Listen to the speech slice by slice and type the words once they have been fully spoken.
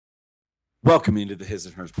Welcome into the His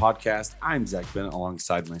and Hers podcast. I'm Zach Bennett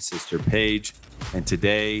alongside my sister Paige, and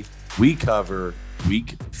today we cover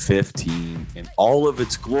Week 15 in all of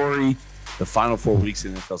its glory. The final 4 weeks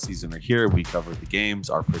of the NFL season are here. We cover the games,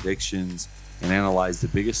 our predictions, and analyze the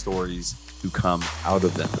biggest stories to come out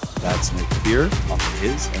of them. That's Nick here on the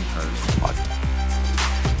His and Hers podcast.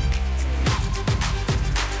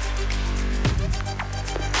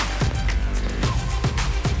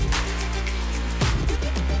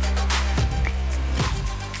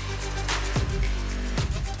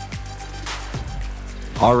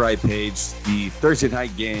 All right, Paige, the Thursday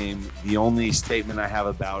night game, the only statement I have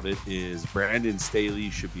about it is Brandon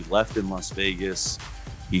Staley should be left in Las Vegas.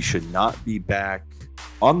 He should not be back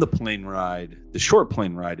on the plane ride, the short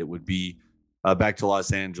plane ride it would be, back to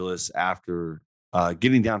Los Angeles after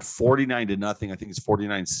getting down 49-0. I think it's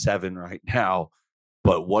 49-7 right now.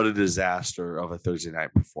 But what a disaster of a Thursday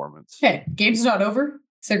night performance. Okay, game's not over,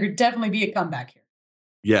 so there could definitely be a comeback here.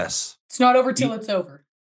 Yes. It's not over till it's over.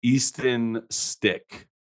 Easton Stick.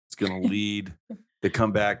 It's going to lead the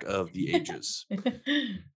comeback of the ages.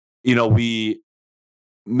 You know, we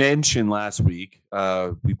mentioned last week,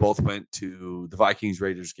 we both went to the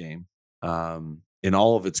Vikings-Raiders game in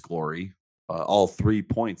all of its glory, all 3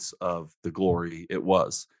 points of the glory it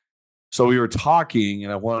was. So we were talking,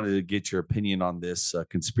 and I wanted to get your opinion on this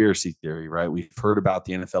conspiracy theory, right? We've heard about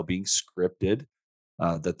the NFL being scripted,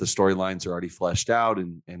 that the storylines are already fleshed out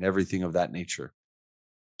and everything of that nature.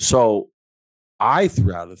 So I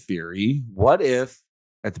threw out a theory. What if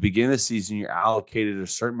at the beginning of the season, you're allocated a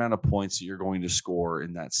certain amount of points that you're going to score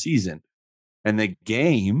in that season? And the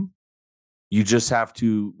game, you just have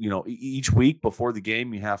to, each week before the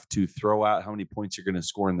game, you have to throw out how many points you're going to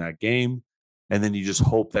score in that game. And then you just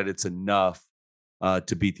hope that it's enough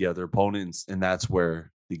to beat the other opponents. And that's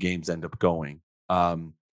where the games end up going. What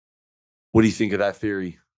do you think of that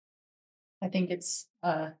theory? I think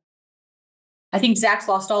I think Zach's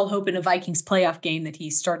lost all hope in a Vikings playoff game, that he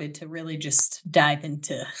started to really just dive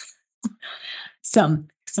into some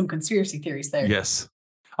conspiracy theories there. Yes.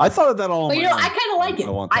 I thought of that all. But, I kind of like it. I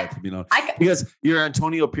want that to be known. Because you're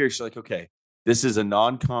Antonio Pierce. You're like, okay, this is a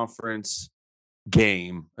non-conference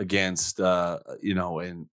game against, I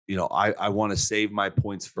want to save my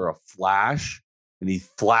points for a flash. And he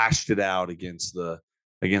flashed it out against the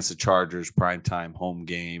Chargers primetime home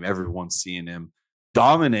game. Everyone's seeing him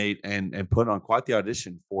dominate and put on quite the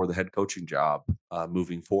audition for the head coaching job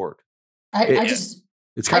moving forward.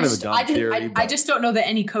 It's kind of a dumb theory. I just don't know that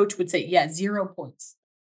any coach would say, 0 points.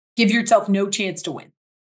 Give yourself no chance to win.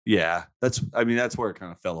 Yeah, that's where it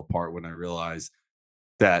kind of fell apart when I realized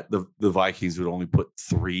that the Vikings would only put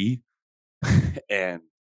 3. And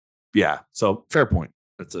yeah, so fair point.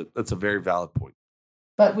 That's a very valid point.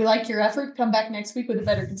 But we like your effort. Come back next week with a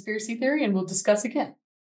better conspiracy theory and we'll discuss again.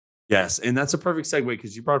 Yes, and that's a perfect segue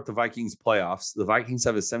because you brought up the Vikings playoffs. The Vikings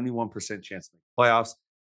have a 71% chance to make playoffs.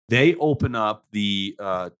 They open up the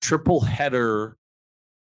triple header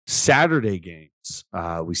Saturday games.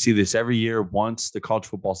 We see this every year. Once the college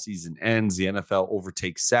football season ends, the NFL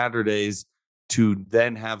overtakes Saturdays to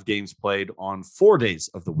then have games played on 4 days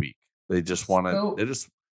of the week. They just want to,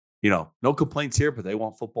 no complaints here, but they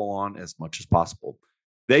want football on as much as possible.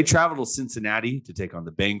 They travel to Cincinnati to take on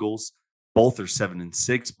the Bengals. Both are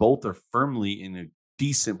 7-6. Both are firmly in a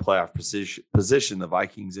decent playoff position. The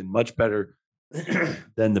Vikings in much better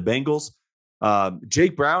than the Bengals.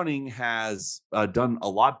 Jake Browning has done a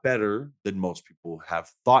lot better than most people have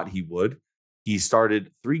thought he would. He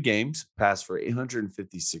started 3 games, passed for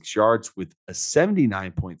 856 yards with a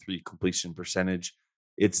 79.3 completion percentage.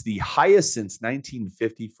 It's the highest since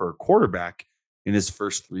 1950 for a quarterback in his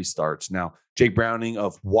first 3 starts. Now, Jake Browning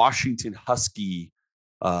of Washington Husky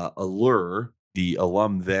allure, the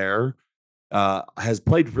alum there, has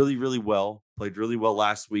played really, really well. Played really well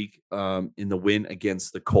last week in the win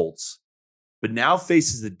against the Colts, but now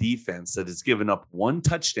faces a defense that has given up 1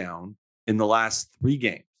 touchdown in the last 3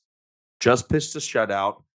 games. Just pitched a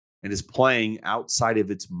shutout and is playing outside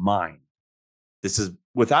of its mind. This is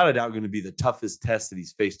without a doubt going to be the toughest test that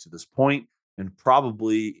he's faced to this point, and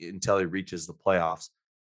probably until he reaches the playoffs.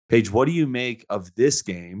 Paige, what do you make of this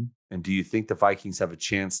game? And do you think the Vikings have a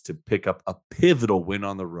chance to pick up a pivotal win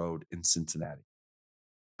on the road in Cincinnati?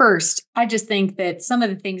 First, I just think that some of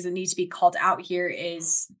the things that need to be called out here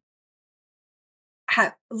is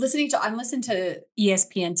I'm listening to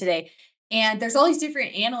ESPN today, and there's all these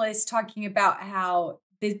different analysts talking about how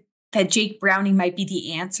that Jake Browning might be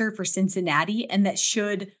the answer for Cincinnati, and that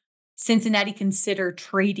should Cincinnati consider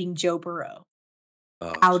trading Joe Burrow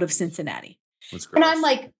out of Cincinnati. And I'm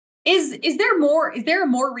like, is there a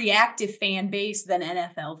more reactive fan base than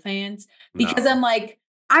NFL fans? Because no. I'm like,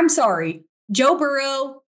 I'm sorry. Joe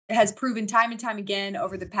Burrow has proven time and time again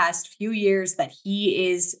over the past few years that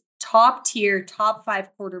he is top tier, top 5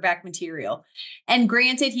 quarterback material. And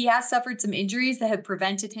granted, he has suffered some injuries that have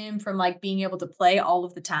prevented him from like being able to play all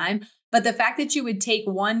of the time. But the fact that you would take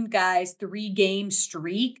one guy's 3-game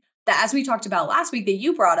streak, that as we talked about last week, that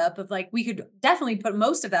you brought up, of like, we could definitely put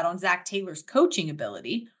most of that on Zach Taylor's coaching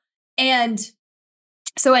ability. And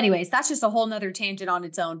so anyways, that's just a whole nother tangent on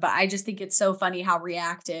its own. But I just think it's so funny how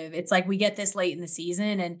reactive it's like we get this late in the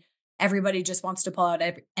season and everybody just wants to pull out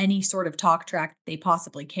any sort of talk track they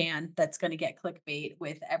possibly can that's going to get clickbait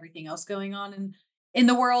with everything else going on in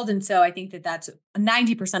the world. And so I think that that's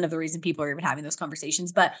 90% of the reason people are even having those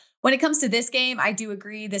conversations. But when it comes to this game, I do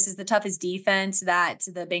agree this is the toughest defense that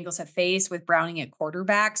the Bengals have faced with Browning at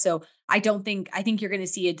quarterback. So I think you're going to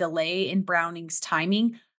see a delay in Browning's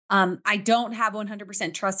timing. I don't have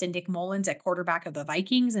 100% trust in Nick Mullins at quarterback of the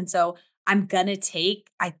Vikings. And so I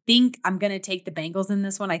think I'm going to take the Bengals in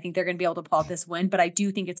this one. I think they're going to be able to pull out this win, but I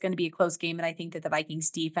do think it's going to be a close game. And I think that the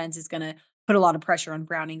Vikings defense is going to put a lot of pressure on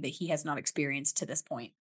Browning that he has not experienced to this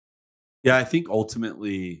point. Yeah, I think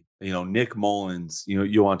ultimately, Nick Mullins,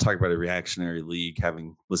 you want to talk about a reactionary league,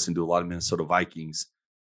 having listened to a lot of Minnesota Vikings.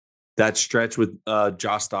 That stretch with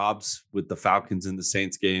Josh Dobbs with the Falcons in the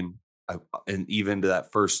Saints game, and even to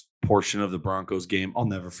that first portion of the Broncos game, I'll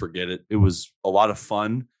never forget it. It was a lot of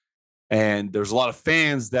fun. And there's a lot of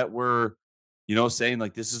fans that were, saying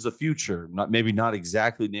like, this is the future. Maybe not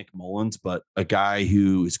exactly Nick Mullins, but a guy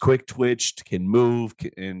who is quick twitched, can move,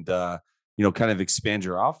 and, kind of expand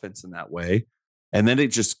your offense in that way. And then it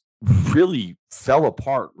just really fell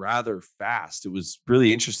apart rather fast. It was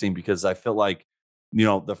really interesting because I feel like,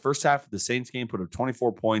 the first half of the Saints game put up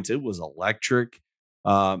 24 points. It was electric.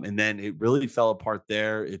 And then it really fell apart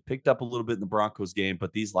there. It picked up a little bit in the Broncos game,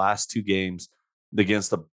 but these last 2 games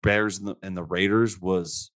against the Bears and the Raiders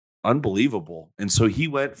was unbelievable. And so he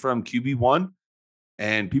went from QB1,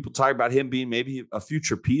 and people talk about him being maybe a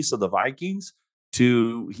future piece of the Vikings,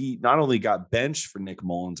 to he not only got benched for Nick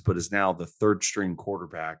Mullins, but is now the 3rd string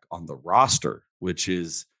quarterback on the roster, which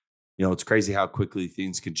is, it's crazy how quickly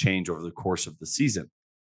things can change over the course of the season.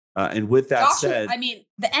 And with that said, I mean,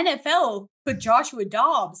 the NFL put Joshua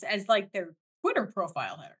Dobbs as like their Twitter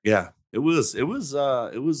profile header. Yeah, it was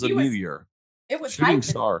a new year. It was shooting hyping.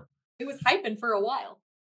 star. It was hyping for a while.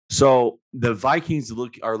 So the Vikings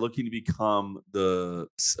are looking to become the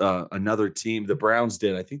another team. The Browns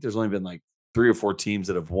did. I think there's only been like 3 or 4 teams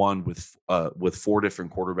that have won with 4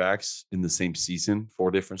 different quarterbacks in the same season, 4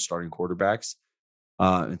 different starting quarterbacks.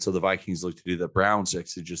 And so the Vikings look to do that. Browns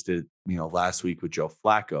actually just did, last week with Joe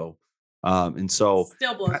Flacco. And so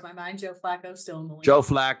still blows my mind. Joe Flacco still in the league. Joe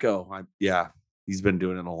Flacco, he's been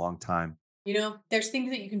doing it a long time. There's things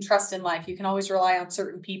that you can trust in life. You can always rely on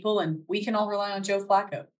certain people, and we can all rely on Joe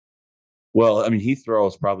Flacco. Well, I mean, he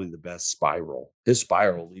throws probably the best spiral. His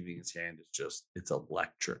spiral leaving his hand is it's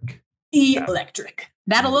electric. Electric.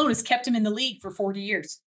 That alone has kept him in the league for 40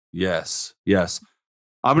 years. Yes.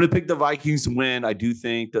 I'm going to pick the Vikings to win. I do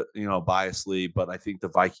think that, biasly, but I think the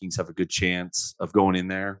Vikings have a good chance of going in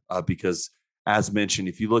there because, as mentioned,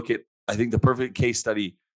 if you look at, I think the perfect case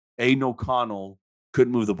study, Aiden O'Connell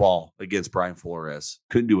couldn't move the ball against Brian Flores.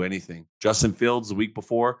 Couldn't do anything. Justin Fields the week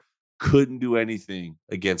before couldn't do anything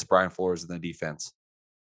against Brian Flores in the defense.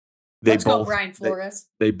 Let's go Brian Flores.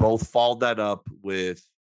 They both followed that up with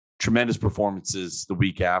tremendous performances the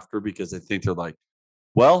week after because I think they're like,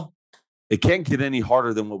 well, it can't get any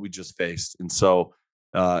harder than what we just faced. And so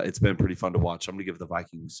it's been pretty fun to watch. I'm going to give the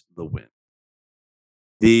Vikings the win.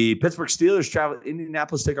 The Pittsburgh Steelers travel to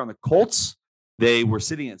Indianapolis to take on the Colts. They were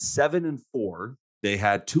sitting at 7-4. They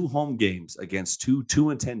had 2 home games against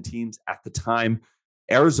 2-10 teams at the time,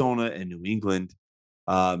 Arizona and New England.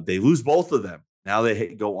 They lose both of them. Now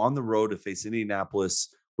they go on the road to face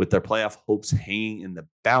Indianapolis with their playoff hopes hanging in the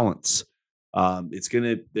balance. It's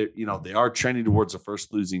going to, they are trending towards the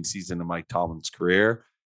first losing season of Mike Tomlin's career.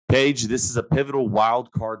 Paige, this is a pivotal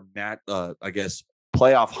wild card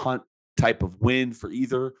playoff hunt type of win for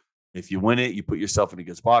either. If you win it, you put yourself in a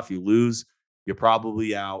good spot. If you lose, you're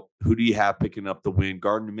probably out. Who do you have picking up the win?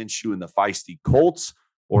 Gardner Minshew and the feisty Colts,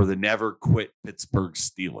 or the never quit Pittsburgh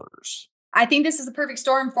Steelers? I think this is a perfect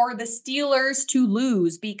storm for the Steelers to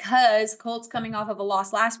lose because Colts coming off of a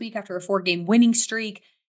loss last week after a 4-game winning streak.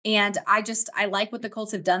 And I like what the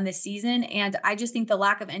Colts have done this season. And I just think the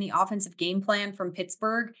lack of any offensive game plan from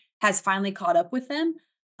Pittsburgh has finally caught up with them.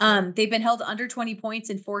 They've been held under 20 points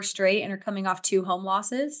in 4 straight and are coming off 2 home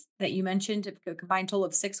losses that you mentioned, a combined total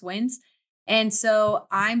of 6 wins. And so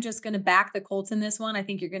I'm just going to back the Colts in this one. I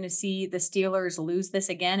think you're going to see the Steelers lose this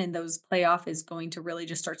again, and those playoff is going to really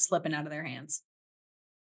just start slipping out of their hands.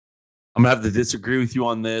 I'm gonna have to disagree with you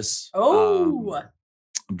on this. Oh,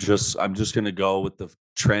 I'm just gonna go with the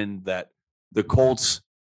trend that the Colts.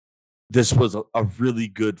 This was a really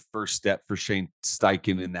good first step for Shane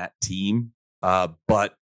Steichen and that team,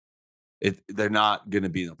 but they're not going to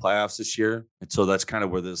be in the playoffs this year, and so that's kind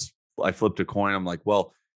of where this. I flipped a coin. I'm like,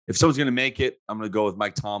 well, if someone's going to make it, I'm going to go with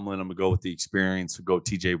Mike Tomlin. I'm going to go with the experience. Go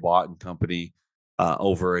T.J. Watt and company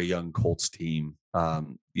over a young Colts team.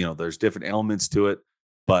 There's different elements to it,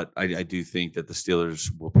 but I do think that the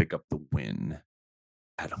Steelers will pick up the win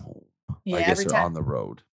at home. yeah. I guess Every they're time on the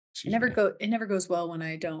road. it never goes well when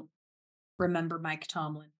I don't remember Mike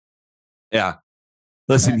Tomlin. Yeah.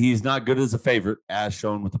 Listen, But he's not good as a favorite, as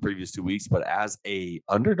shown with the previous 2 weeks, but as a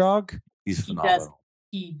underdog, he's phenomenal.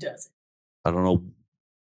 He does it. I don't know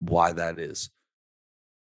why that is.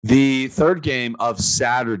 The third game of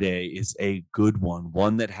Saturday is a good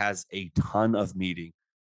one that has a ton of meaning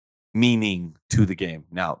to the game.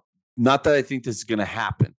 Now, not that I think this is going to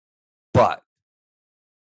happen, but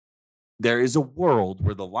there is a world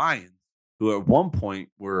where the Lions, who at one point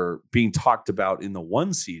were being talked about in the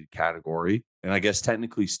 1 seed category, and I guess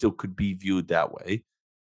technically still could be viewed that way,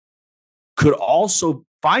 could also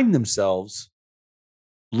find themselves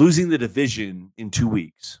losing the division in 2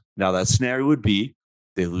 weeks. Now, that scenario would be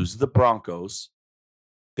they lose to the Broncos.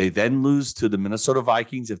 They then lose to the Minnesota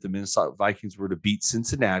Vikings if the Minnesota Vikings were to beat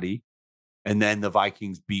Cincinnati, and then the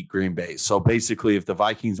Vikings beat Green Bay. So basically, if the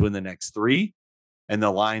Vikings win the next 3 and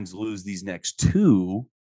the Lions lose these next 2,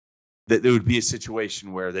 that there would be a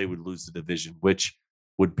situation where they would lose the division, which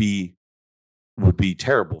would be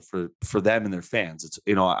terrible for them and their fans. It's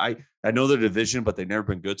I know their division, but they've never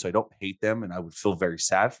been good, so I don't hate them, and I would feel very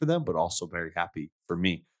sad for them, but also very happy for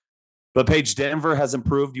me. But Paige, Denver has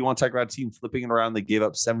improved. You want to talk about a team flipping it around? They gave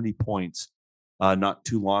up 70 points not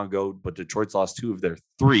too long ago, but Detroit's lost 2 of their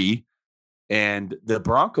 3. And the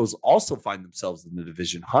Broncos also find themselves in the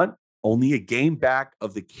division hunt, only a game back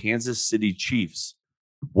of the Kansas City Chiefs.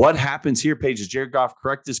 What happens here, Paige? Does Jared Goff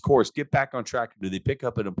correct his course, get back on track? Do they pick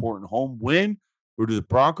up an important home win, or do the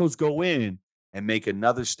Broncos go in and make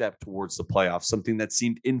another step towards the playoffs, something that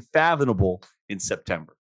seemed unfathomable in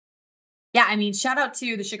September? Yeah, I mean, shout out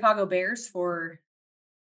to the Chicago Bears for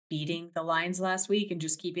beating the Lions last week and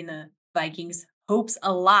just keeping the Vikings' hopes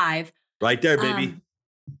alive. Right there, baby.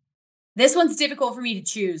 This one's difficult for me to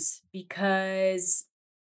choose because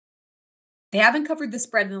they haven't covered the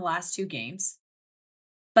spread in the last 2 games,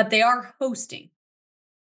 but they are hosting.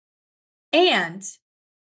 And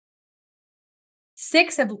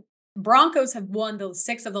Broncos have won the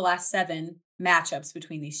 6 of the last 7 matchups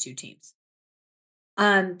between these 2 teams.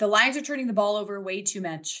 The Lions are turning the ball over way too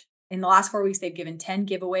much. In the last 4 weeks, they've given 10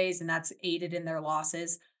 giveaways, and that's aided in their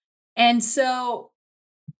losses. And so,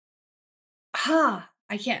 I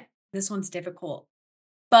can't. This one's difficult.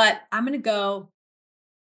 But I'm gonna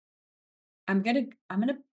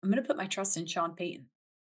put my trust in Sean Payton.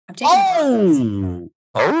 I'm taking the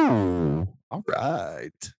Broncos. All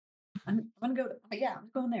right. I'm going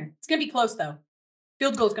there. It's going to be close, though.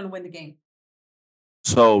 Field goal is going to win the game.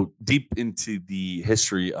 So deep into the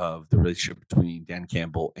history of the relationship between Dan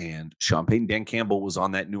Campbell and Sean Payton. Dan Campbell was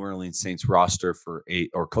on that New Orleans Saints roster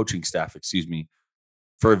or coaching staff,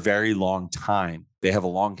 for a very long time. They have a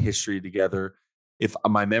long history together. If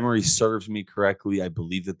my memory serves me correctly, I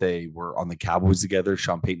believe that they were on the Cowboys together.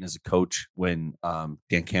 Sean Payton as a coach when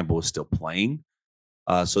Dan Campbell was still playing.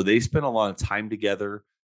 So they spent a lot of time together.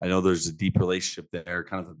 I know there's a deep relationship there,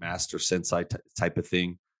 kind of a master sensei type of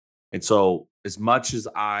thing. And so as much as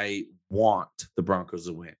I want the Broncos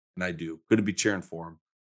to win, and I do, going to be cheering for them,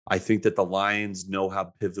 I think that the Lions know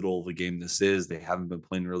how pivotal the game this is. They haven't been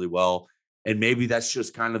playing really well. And maybe that's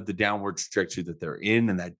just kind of the downward trajectory that they're in.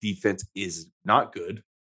 And that defense is not good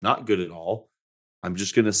at all. I'm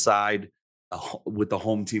just going to side with the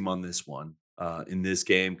home team on this one in this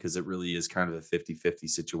game because it really is kind of a 50-50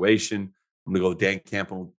 situation. I'm going to go Dan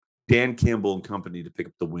Campbell and company to pick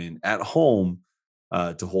up the win at home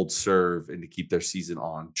to hold serve and to keep their season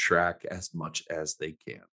on track as much as they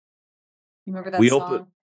can. You remember that song?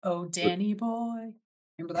 Oh, Danny boy.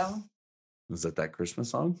 Remember that one? Was that Christmas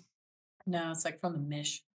song? No, it's like from the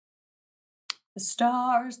Mish. The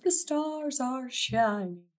stars are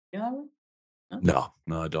shining. No,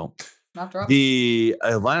 I don't. Not dropping. The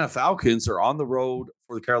Atlanta Falcons are on the road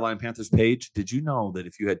for the Carolina Panthers. Page, did you know that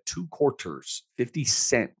if you had 2 quarters, 50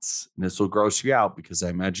 cents, and this will gross you out because I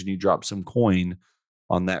imagine you dropped some coin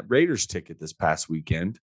on that Raiders ticket this past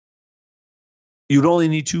weekend, you'd only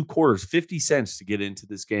need 2 quarters, 50 cents to get into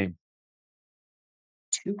this game.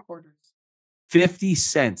 2 quarters. 50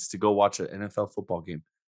 cents to go watch an NFL football game.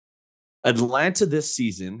 Atlanta this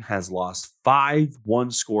season has lost 5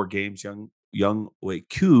 one-score games. Young Wei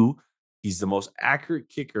Koo, he's the most accurate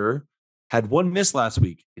kicker, had one miss last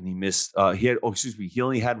week, and he missed. He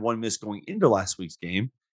only had one miss going into last week's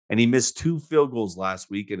game, and he missed 2 field goals last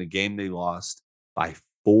week in a game they lost by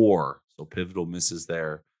 4. So pivotal misses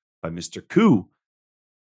there by Mr. Koo.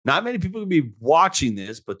 Not many people can be watching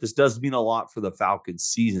this, but this does mean a lot for the Falcons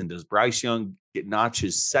season. Does Bryce Young get notch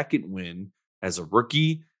his second win as a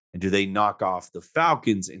rookie? And do they knock off the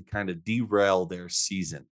Falcons and kind of derail their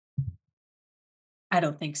season? I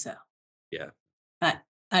don't think so. Yeah.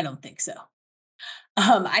 I don't think so.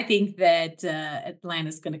 I think that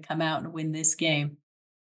Atlanta's going to come out and win this game.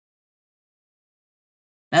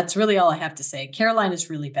 That's really all I have to say. Carolina's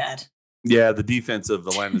really bad. Yeah, the defense of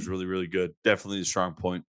Atlanta is really, really good. Definitely a strong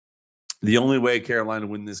point. The only way Carolina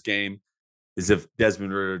win this game is if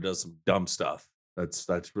Desmond Ridder does some dumb stuff.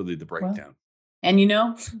 That's really the breakdown. And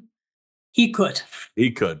he could.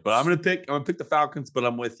 He could, but I'm gonna pick the Falcons, but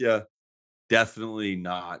I'm with you. Definitely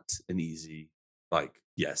not an easy,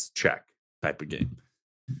 yes, check type of game.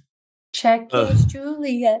 Check is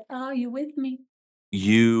Juliet. Are you with me?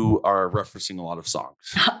 You are referencing a lot of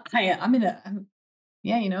songs.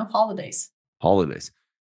 Holidays.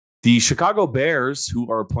 The Chicago Bears,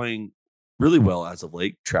 who are playing really well as of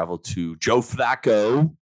late, travel to Joe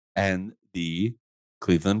Flacco and the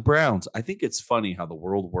Cleveland Browns. I think it's funny how the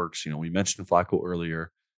world works. We mentioned Flacco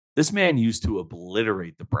earlier. This man used to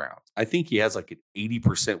obliterate the Browns. I think he has like an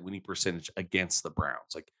 80% winning percentage against the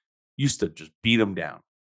Browns. Used to just beat them down.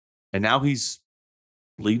 And now he's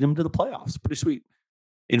leading them to the playoffs. Pretty sweet.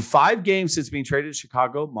 In 5 games since being traded to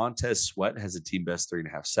Chicago, Montez Sweat has a team best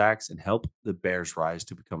 3.5 sacks and helped the Bears rise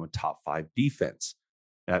to become a top 5 defense.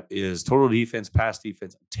 That is total defense, pass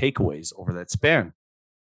defense, and takeaways over that span.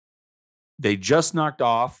 They just knocked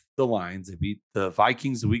off the Lions. They beat the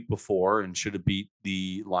Vikings the week before and should have beat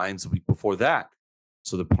the Lions the week before that.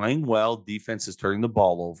 So they're playing well. Defense is turning the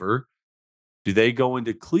ball over. Do they go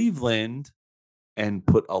into Cleveland and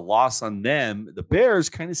put a loss on them? The Bears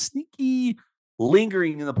kind of sneaky,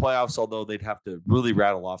 lingering in the playoffs, although they'd have to really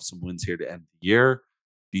rattle off some wins here to end the year.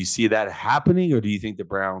 Do you see that happening, or do you think the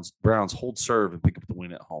Browns hold serve and pick up the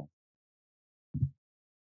win at home?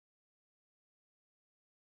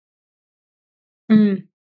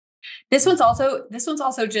 This one's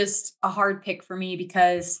also just a hard pick for me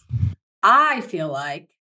because I feel like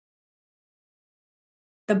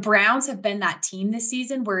the Browns have been that team this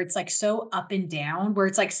season where it's so up and down, where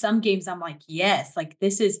it's some games I'm like, yes,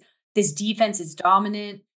 this defense is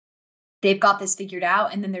dominant. They've got this figured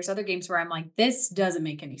out. And then there's other games where I'm like, this doesn't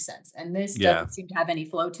make any sense. And this doesn't seem to have any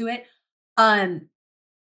flow to it.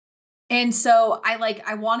 And so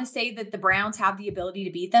I want to say that the Browns have the ability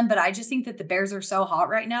to beat them, but I just think that the Bears are so hot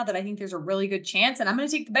right now that I think there's a really good chance, and I'm going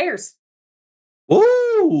to take the Bears.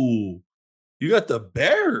 Ooh, you got the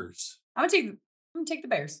Bears. I'm going to take the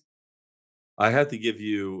Bears. I have to give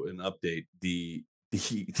you an update. The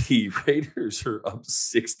Raiders are up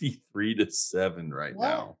 63-7 right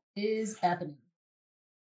now. What is happening?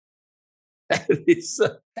 That is.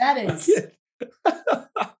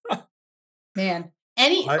 Man.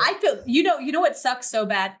 I feel you know what sucks so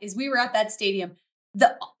bad is we were at that stadium.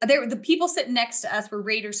 The people sitting next to us were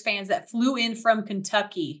Raiders fans that flew in from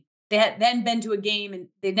Kentucky. They had then been to a game and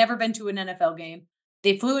they'd never been to an NFL game.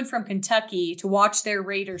 They flew in from Kentucky to watch their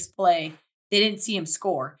Raiders play. They didn't see them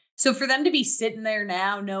score. So for them to be sitting there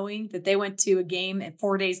now knowing that they went to a game and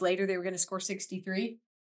 4 days later they were going to score 63.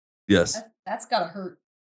 Yes. That's got to hurt.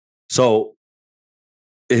 So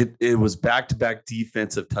it was back-to-back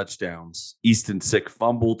defensive touchdowns. Easton Sick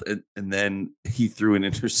fumbled, and then he threw an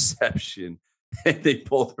interception, and they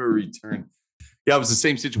both were returned. Yeah, it was the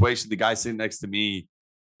same situation. The guy sitting next to me,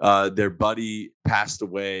 their buddy passed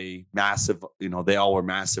away, massive, they all were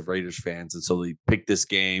massive Raiders fans, and so they picked this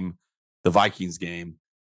game, the Vikings game.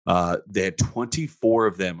 They had 24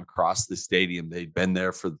 of them across the stadium. They'd been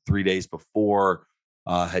there for 3 days before,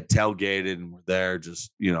 had tailgated, and were there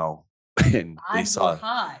just, and they saw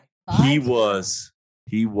he was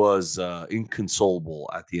inconsolable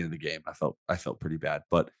at the end of the game. I felt pretty bad,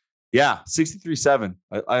 but yeah, 63-7.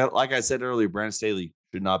 I like I said earlier, Brandon Staley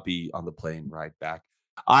should not be on the plane ride back.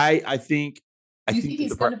 I think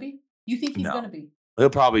he's going to be? You think he's going to be? He'll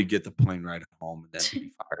probably get the plane ride home and then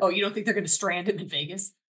be fired. Oh, you don't think they're going to strand him in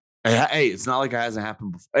Vegas? Hey, it's not like it hasn't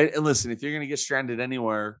happened before. And listen, if you're going to get stranded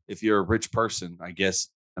anywhere, if you're a rich person, I guess,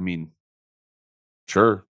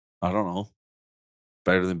 sure. I don't know.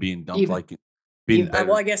 Better than being dumped I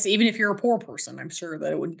guess even if you're a poor person, I'm sure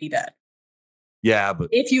that it wouldn't be that. Yeah, but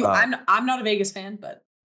if you, I'm not a Vegas fan, but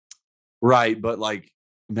right, but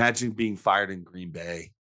imagine being fired in Green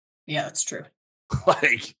Bay. Yeah, that's true.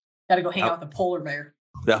 Like, got to go hang out with a polar bear.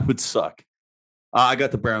 That would suck. I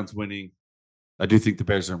got the Browns winning. I do think the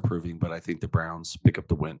Bears are improving, but I think the Browns pick up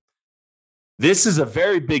the win. This is a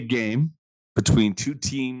very big game between two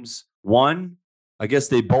teams. One, I guess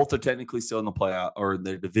they both are technically still in the playoff or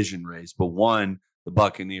their division race, but one, the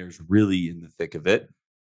Buccaneers, really in the thick of it.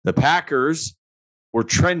 The Packers were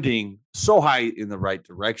trending so high in the right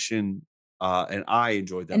direction, and I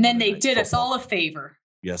enjoyed that. And then they did us all a favor.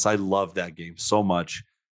 Yes, I love that game so much.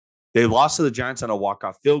 They lost to the Giants on a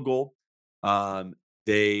walk-off field goal.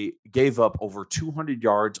 They gave up over 200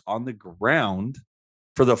 yards on the ground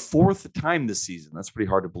for the fourth time this season. That's pretty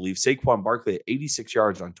hard to believe. Saquon Barkley had 86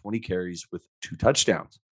 yards on 20 carries with 2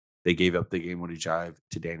 touchdowns. They gave up the game-winning drive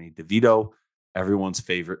to Danny DeVito, everyone's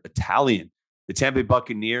favorite Italian. The Tampa Bay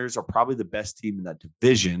Buccaneers are probably the best team in that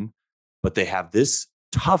division, but they have this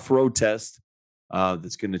tough road test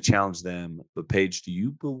that's going to challenge them. But Paige, do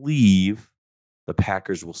you believe the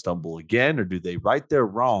Packers will stumble again, or do they right their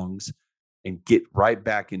wrongs and get right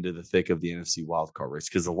back into the thick of the NFC wildcard race?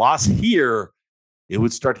 Because the loss here, it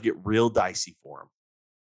would start to get real dicey for them.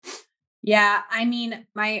 Yeah, I mean,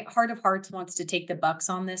 my heart of hearts wants to take the Bucs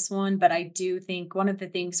on this one, but I do think one of the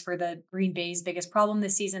things for the Green Bay's biggest problem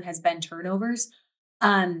this season has been turnovers.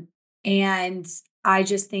 And I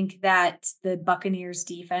just think that the Buccaneers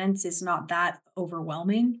defense is not that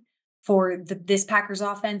overwhelming for this Packers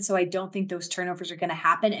offense. So I don't think those turnovers are going to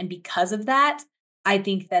happen. And because of that, I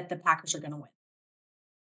think that the Packers are going to win.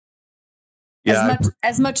 Yeah,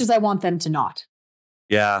 as much as I want them to not.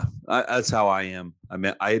 Yeah, that's how I am. I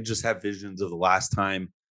mean, I just have visions of the last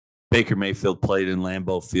time Baker Mayfield played in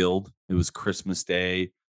Lambeau Field. It was Christmas Day. I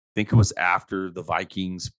think it was after the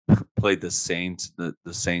Vikings played the Saints. The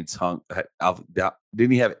Saints hung.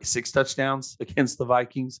 Didn't he have 6 touchdowns against the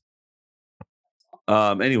Vikings?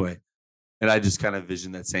 Anyway, and I just kind of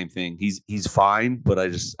vision that same thing. He's fine, but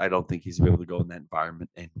I don't think he's able to go in that environment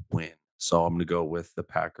and win. So I'm going to go with the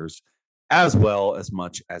Packers as well, as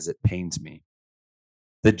much as it pains me.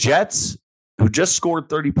 The Jets, who just scored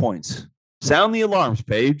 30 points. Sound the alarms,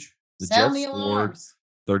 Paige. The Jets scored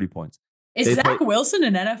 30 points. Is Zach Wilson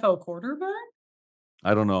an NFL quarterback?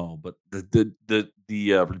 I don't know, but the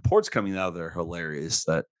reports coming out of there are hilarious.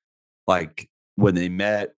 That, like, when they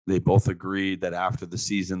met, they both agreed that after the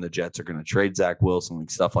season, the Jets are going to trade Zach Wilson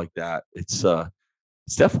and stuff like that. It's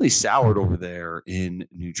definitely soured over there in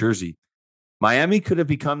New Jersey. Miami could have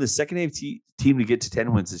become the second team to get to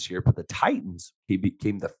 10 wins this year, but the Titans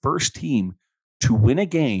became the first team to win a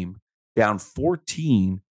game down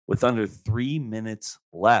 14 with under 3 minutes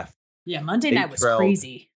left. Yeah, Monday night was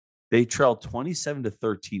crazy. They trailed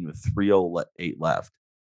 27-13 with 3:08 left.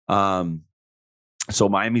 So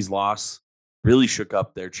Miami's loss really shook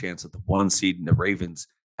up their chance at the 1 seed, and the Ravens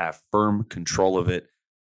have firm control of it.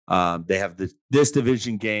 They have this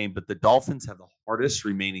division game, but the Dolphins have the hardest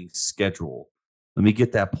remaining schedule. Let me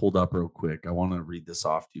get that pulled up real quick. I want to read this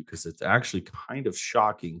off to you because it's actually kind of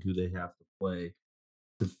shocking who they have to play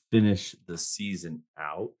to finish the season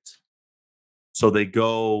out. So they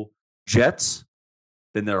go Jets,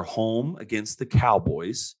 then they're home against the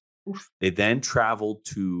Cowboys. Oof. They then travel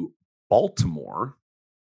to Baltimore.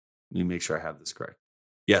 Let me make sure I have this correct.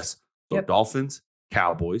 Yes. So yep. Dolphins,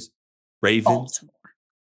 Cowboys, Ravens, Baltimore.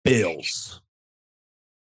 Bills.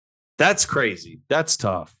 That's crazy. That's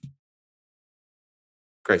tough.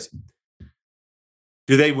 Crazy.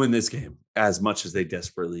 Do they win this game as much as they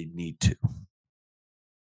desperately need to?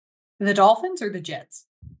 The Dolphins or the Jets?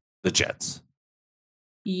 The Jets.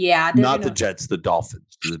 Yeah. Not the Jets, the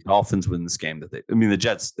Dolphins. The Dolphins win this game. The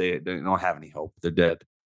Jets, they don't have any hope. They're dead.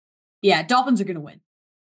 Yeah, Dolphins are going to win.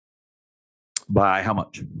 By how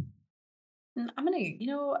much? I'm going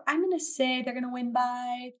to say they're going to win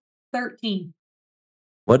by 13.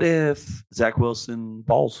 What if Zach Wilson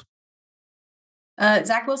balls?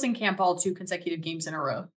 Zach Wilson can't ball 2 consecutive games in a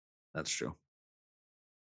row. That's true.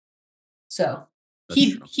 So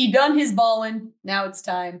he done his balling. Now it's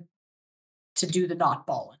time to do the not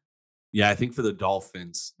balling. Yeah, I think for the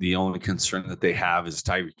Dolphins, the only concern that they have is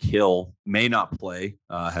Tyreek Hill may not play,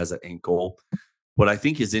 has an ankle. What I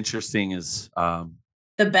think is interesting is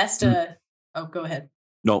the best. Go ahead.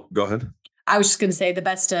 No, go ahead. I was just going to say the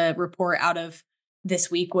best report out of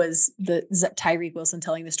this week was the Tyreek Wilson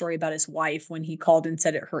telling the story about his wife when he called and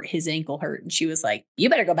said his ankle hurt, and she was like, "You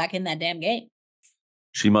better go back in that damn game."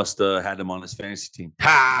 She must have had him on his fantasy team.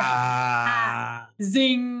 Ha!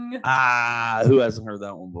 Zing! Who hasn't heard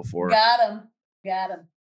that one before? Got him.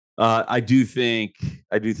 I do think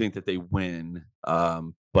that they win,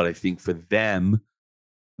 but I think for them,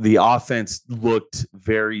 the offense looked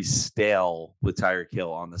very stale with Tyreek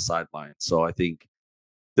Hill on the sideline. So I think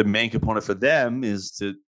the main component for them is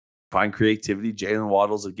to find creativity. Jalen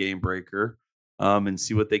Waddle's a game breaker, and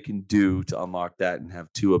see what they can do to unlock that and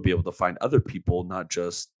have Tua be able to find other people, not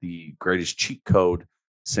just the greatest cheat code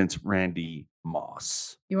since Randy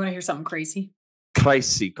Moss. You want to hear something crazy?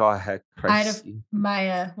 Crazy. Go ahead. I had Crazy.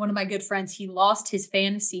 one of my good friends, he lost his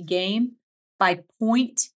fantasy game by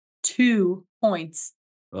 0.2 points.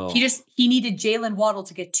 Oh, He needed Jalen Waddle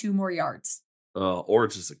to get 2 more yards. or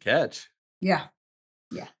just a catch. Yeah.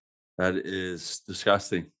 Yeah. That is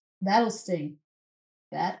disgusting. That'll sting.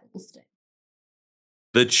 That will sting.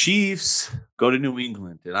 The Chiefs go to New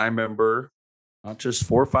England. And I remember not just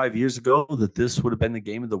 4 or 5 years ago that this would have been the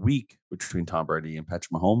game of the week between Tom Brady and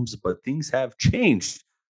Patrick Mahomes, but things have changed.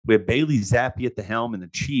 We have Bailey Zappi at the helm, and the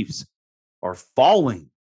Chiefs are falling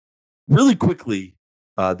really quickly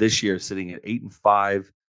this year, sitting at 8-5,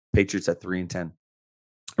 Patriots at 3-10.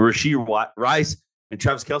 Rashee Rice and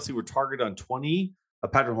Travis Kelce were targeted on 20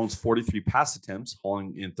 of Patrick Mahomes' 43 pass attempts,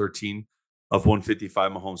 hauling in 13 of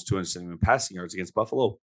 155. Mahomes 271 passing yards against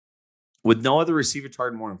Buffalo. With no other receiver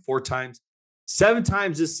targeted more than 4 times, 7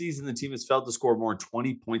 times this season, the team has failed to score more than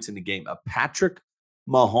 20 points in the game. A Patrick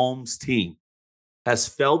Mahomes team has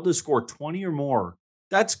failed to score 20 or more.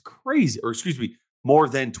 That's crazy. Or excuse me, more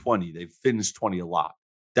than 20. They've finished 20 a lot.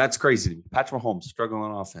 That's crazy to me. Patrick Mahomes struggling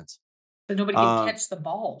on offense. But nobody can catch the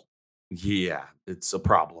ball. Yeah, it's a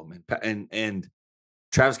problem. And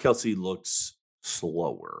Travis Kelce looks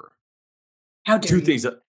slower. How dare you? Two things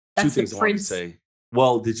I want to Prince. say.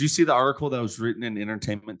 Well, did you see the article that was written in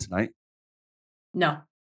Entertainment Tonight? No.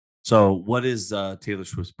 So what is Taylor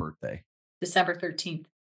Swift's birthday? December 13th.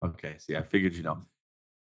 Okay, so yeah, I figured you know.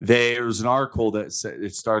 There was an article that said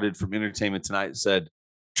it started from Entertainment Tonight. It said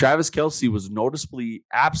Travis Kelce was noticeably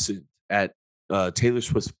absent at Taylor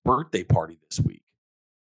Swift's birthday party this week.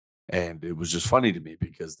 And it was just funny to me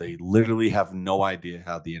because they literally have no idea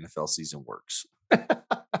how the NFL season works.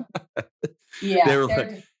 Yeah. They were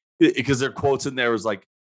like, because their quotes in there was like,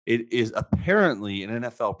 it is apparently an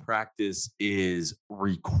NFL practice is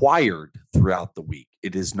required throughout the week.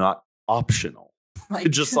 It is not optional. Like,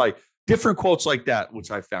 just like different quotes like that, which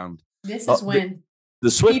I found. This is when the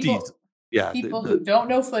Swifties, people who don't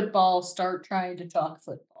know football start trying to talk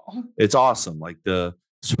football. It's awesome. Like the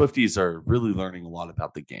Swifties are really learning a lot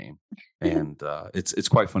about the game, and it's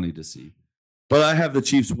quite funny to see. But I have the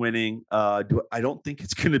Chiefs winning. I don't think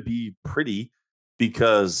it's going to be pretty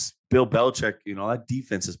because Bill Belichick, that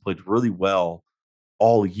defense has played really well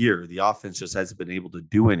all year. The offense just hasn't been able to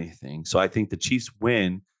do anything. So I think the Chiefs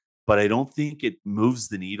win, but I don't think it moves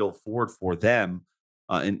the needle forward for them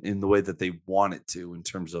in the way that they want it to in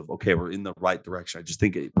terms of, okay, we're in the right direction. I just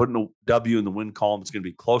think putting a W in the win column is going to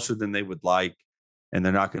be closer than they would like, and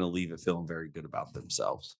they're not going to leave it feeling very good about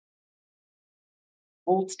themselves.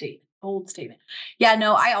 Bold statement. Yeah,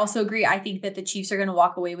 no, I also agree. I think that the Chiefs are going to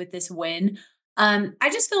walk away with this win. I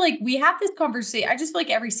just feel like we have this conversation. I just feel like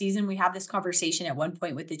every season we have this conversation at one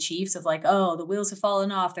point with the Chiefs of like, oh, the wheels have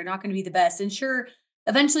fallen off. They're not going to be the best. And sure,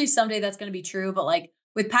 eventually someday that's going to be true. But like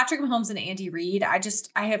with Patrick Mahomes and Andy Reid, I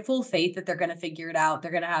have full faith that they're going to figure it out. They're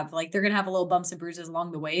going to have a little bumps and bruises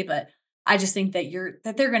along the way, but I just think that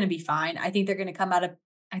they're going to be fine. I think they're going to come out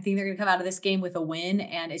of this game with a win,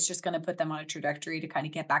 and it's just going to put them on a trajectory to kind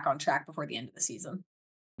of get back on track before the end of the season.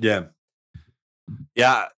 Yeah.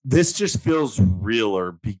 Yeah, this just feels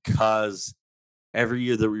realer because every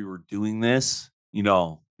year that we were doing this,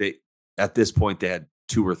 they at this point they had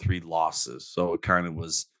 2 or 3 losses, so it kind of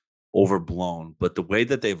was overblown. But the way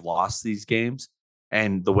that they've lost these games,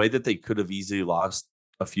 and the way that they could have easily lost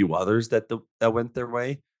a few others that went their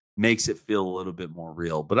way, makes it feel a little bit more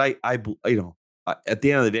real. But I at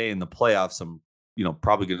the end of the day in the playoffs, I'm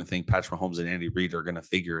probably going to think Patrick Mahomes and Andy Reid are going to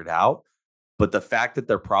figure it out. But the fact that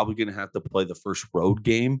they're probably going to have to play the first road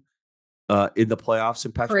game in the playoffs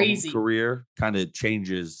in Patrick Mahomes' career kind of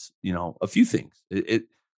changes, a few things. I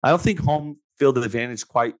don't think home field advantage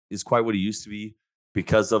is quite what it used to be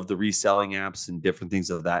because of the reselling apps and different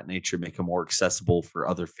things of that nature make it more accessible for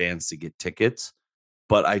other fans to get tickets.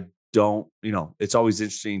 But I don't, it's always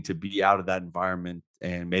interesting to be out of that environment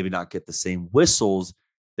and maybe not get the same whistles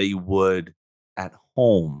that you would at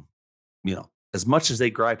home, As much as they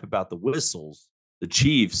gripe about the whistles, the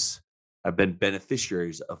Chiefs have been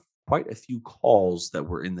beneficiaries of quite a few calls that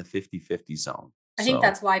were in the 50-50 zone. I think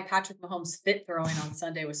that's why Patrick Mahomes' fit throwing on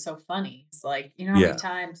Sunday was so funny. It's like, how many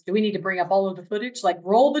times do we need to bring up all of the footage? Like,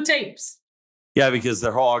 roll the tapes. Yeah, because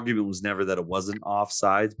their whole argument was never that it wasn't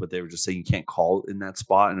offsides, but they were just saying you can't call in that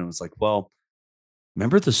spot. And it was like, well,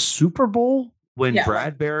 remember the Super Bowl when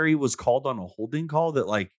Bradbury was called on a holding call that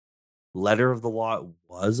like letter of the law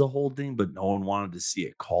was a holding, but no one wanted to see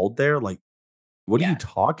it called there. Like What are you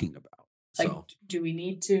talking about? Like, do we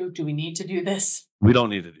need to do this? We don't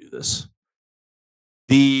need to do this.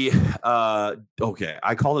 Okay,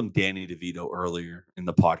 I called him Danny DeVito earlier in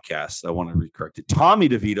the podcast. I want to recorrect it. Tommy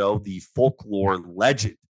DeVito, the folklore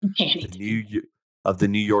legend of the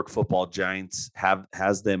New York Football Giants,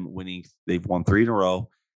 has them winning. They've won 3 in a row.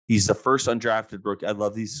 He's the first undrafted rookie. I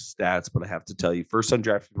love these stats, but I have to tell you, first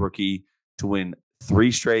undrafted rookie to win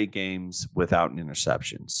 3 straight games without an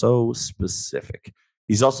interception. So specific.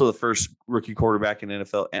 He's also the first rookie quarterback in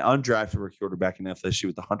NFL, an undrafted rookie quarterback in NFL history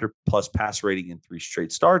with 100-plus pass rating in 3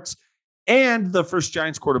 straight starts, and the first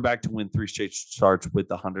Giants quarterback to win 3 straight starts with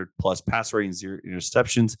 100-plus pass rating, 0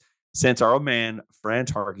 interceptions since our old man, Fran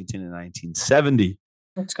Tarkenton, in 1970.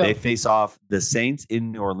 Let's go. They face off the Saints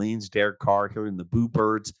in New Orleans. Derek Carr here in the Boo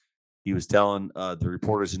Birds. He was telling the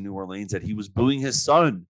reporters in New Orleans that he was booing his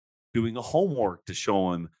son, doing a homework to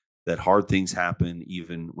show him that hard things happen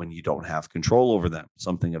even when you don't have control over them,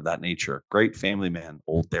 something of that nature. Great family man,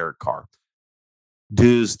 old Derek Carr.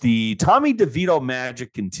 Does the Tommy DeVito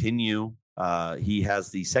magic continue? He has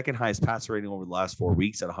the second highest passer rating over the last 4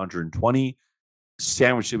 weeks at 120,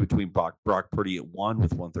 sandwiched in between Brock Purdy at 1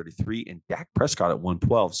 with 133 and Dak Prescott at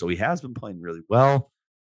 112. So he has been playing really well.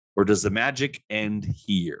 Or does the magic end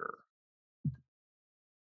here?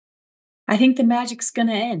 I think the magic's going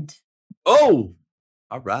to end. Oh,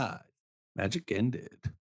 all right. Magic ended.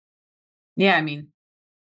 Yeah, I mean,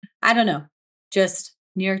 I don't know. Just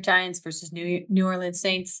New York Giants versus New Orleans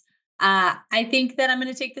Saints. I think that I'm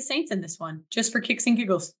going to take the Saints in this one, just for kicks and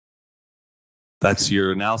giggles. That's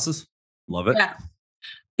your analysis? Love it. Yeah.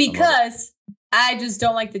 Because I just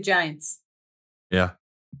don't like the Giants. Yeah.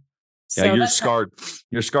 So yeah, you're scarred.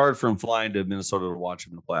 You're scarred from flying to Minnesota to watch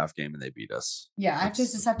them in a playoff game and they beat us. Yeah, I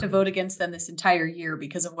just have to vote against them this entire year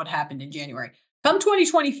because of what happened in January. Come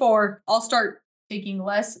 2024, I'll start taking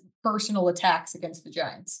less personal attacks against the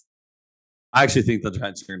Giants. I actually think the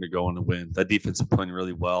Giants are going to go in and win. That defense is playing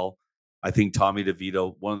really well. I think Tommy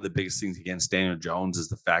DeVito, one of the biggest things against Daniel Jones is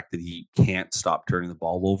the fact that he can't stop turning the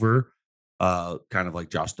ball over, kind of like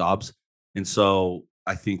Josh Dobbs. And so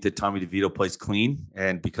I think that Tommy DeVito plays clean.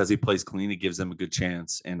 And because he plays clean, it gives them a good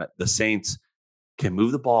chance. And the Saints can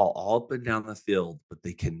move the ball all up and down the field, but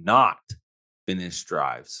they cannot finish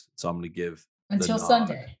drives. So I'm going to give until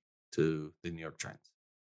Sunday to the New York Giants.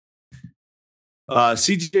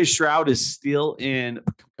 CJ Stroud is still in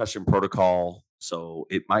concussion protocol, so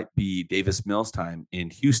it might be Davis Mills time in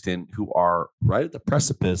Houston, who are right at the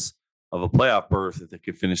precipice of a playoff berth if they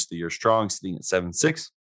could finish the year strong, sitting at 7-6.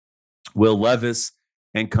 Will Levis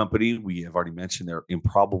and company, we have already mentioned their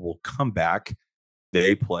improbable comeback.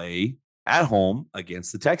 They play at home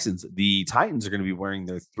against the Texans. The Titans are going to be wearing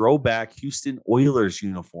their throwback Houston Oilers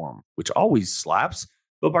uniform, which always slaps,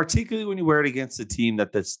 but particularly when you wear it against the team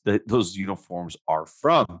that those uniforms are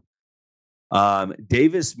from.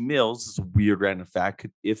 Davis Mills is a weird random fact.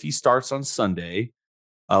 If he starts on Sunday,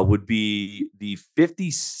 would be the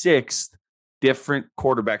 56th different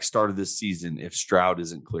quarterback start of this season if Stroud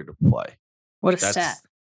isn't cleared to play. What a stat.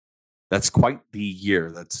 That's quite the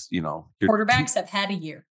year. That's, quarterbacks have had a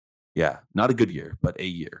year. Yeah, not a good year, but a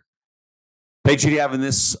year. Paige, who do you have in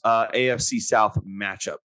this AFC South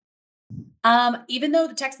matchup? Even though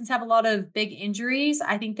the Texans have a lot of big injuries,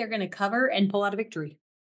 I think they're going to cover and pull out a victory.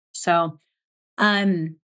 So, I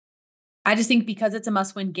just think because it's a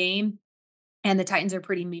must-win game and the Titans are a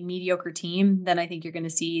pretty mediocre team, then I think you're going to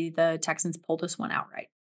see the Texans pull this one outright.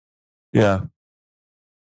 Yeah.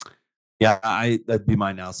 Yeah, that'd be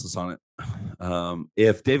my analysis on it.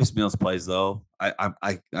 If Davis Mills plays, though, I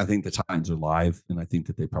think the Titans are live, and I think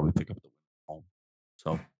that they probably pick up the win at home.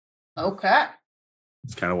 So, okay,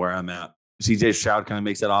 it's kind of where I'm at. CJ Stroud kind of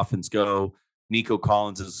makes that offense go. Nico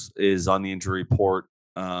Collins is on the injury report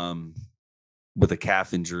with a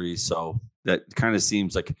calf injury, so that kind of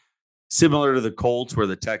seems like similar to the Colts, where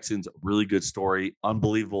the Texans, really good story,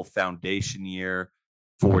 unbelievable foundation year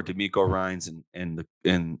for DeMeco Ryans and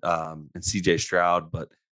CJ Stroud, but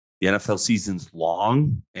the NFL season's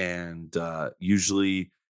long, and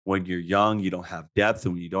usually when you're young, you don't have depth,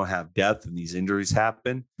 and when you don't have depth and these injuries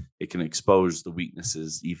happen, it can expose the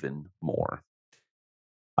weaknesses even more.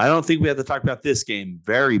 I don't think we have to talk about this game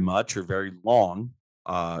very much or very long.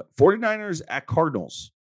 49ers at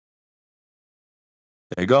Cardinals.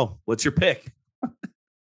 There you go. What's your pick?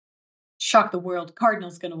 Shock the world.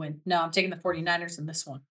 Cardinals going to win. No, I'm taking the 49ers in this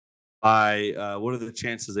one. What are the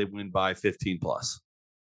chances they win by 15 plus?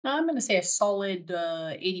 I'm going to say a solid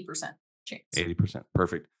 80% chance. 80%.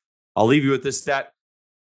 Perfect. I'll leave you with this stat.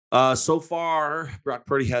 So far, Brock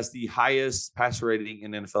Purdy has the highest passer rating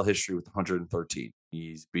in NFL history with 113.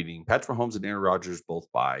 He's beating Patrick Mahomes and Aaron Rodgers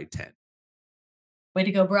both by 10. Way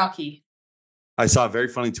to go, Brocky. I saw a very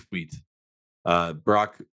funny tweet.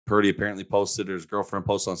 Brock Purdy apparently posted, or his girlfriend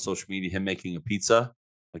posted on social media, him making a pizza,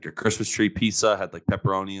 like a Christmas tree pizza, had like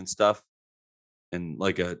pepperoni and stuff. And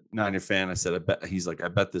like a Niner fan, I said, I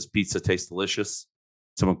bet this pizza tastes delicious.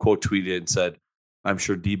 Someone quote tweeted and said, I'm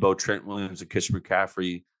sure Debo, Trent Williams, and Christian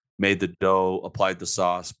McCaffrey made the dough, applied the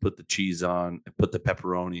sauce, put the cheese on, and put the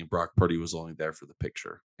pepperoni, and Brock Purdy was only there for the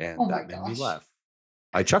picture. And that made me laugh.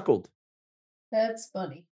 I chuckled. That's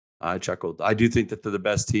funny. I chuckled. I do think that they're the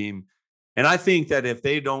best team. And I think that if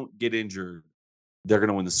they don't get injured, they're going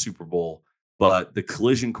to win the Super Bowl. But the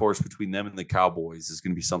collision course between them and the Cowboys is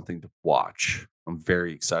going to be something to watch. I'm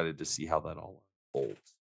very excited to see how that all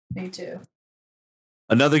unfolds. Me too.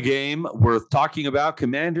 Another game worth talking about,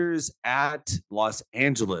 Commanders at Los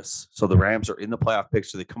Angeles. So the Rams are in the playoff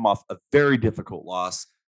picture. They come off a very difficult loss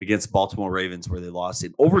against Baltimore Ravens, where they lost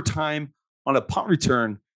in overtime on a punt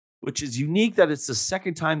return, which is unique that it's the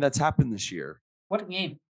second time that's happened this year. What a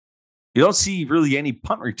game. You don't see really any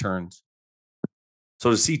punt returns.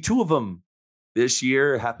 So to see two of them this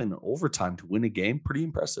year happen in overtime to win a game, pretty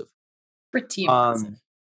impressive. Pretty impressive.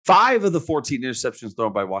 5 of the 14 interceptions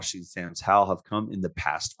thrown by Washington Sam's Howell have come in the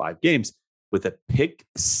past 5 games, with a pick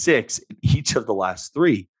 6 in each of the last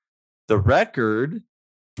 3. The record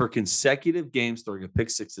for consecutive games throwing a pick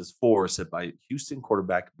 6 is 4, set by Houston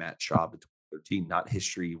quarterback Matt Schaub in 2013. Not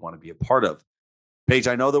history you want to be a part of. Paige,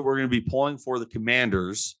 I know that we're going to be pulling for the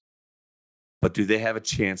Commanders, but do they have a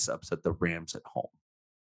chance to upset the Rams at home?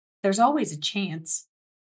 There's always a chance.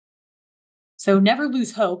 So never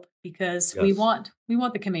lose hope, because we want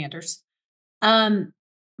the Commanders.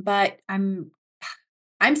 But I'm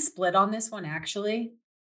split on this one, actually,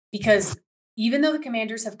 because even though the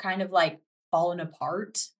Commanders have kind of like fallen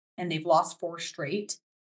apart and they've lost 4 straight,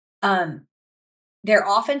 their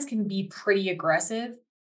offense can be pretty aggressive.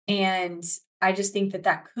 And I just think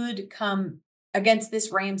that could come against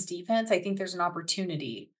this Rams defense. I think there's an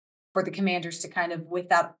opportunity for the Commanders to kind of, with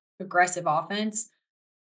that aggressive offense,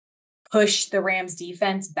 push the Rams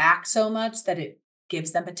defense back so much that it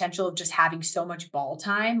gives them potential of just having so much ball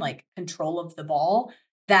time, like control of the ball,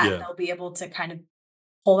 that they'll be able to kind of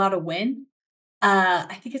pull out a win.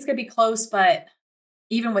 I think it's going to be close, but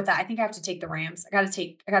even with that, I think I have to take the Rams. I got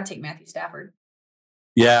to take Matthew Stafford.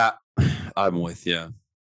 Yeah, I'm with you.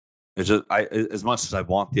 It's just, as much as I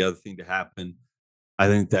want the other thing to happen, I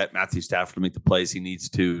think that Matthew Stafford will make the plays he needs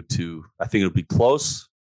to. I think it'll be close.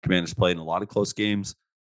 Commanders played in a lot of close games.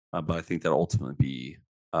 But I think that'll ultimately be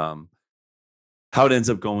how it ends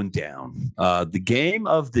up going down. The game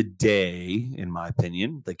of the day, in my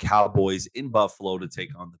opinion, the Cowboys in Buffalo to take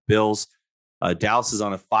on the Bills. Dallas is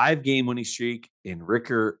on a 5-game winning streak, and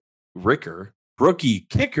rookie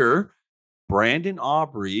kicker Brandon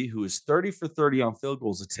Aubrey, who is 30 for 30 on field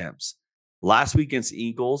goals attempts. Last week against the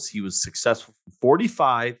Eagles, he was successful from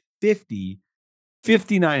 45, 50,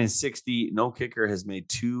 59 and 60. No kicker has made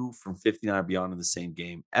 2 from 59 or beyond in the same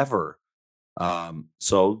game ever.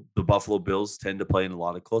 So the Buffalo Bills tend to play in a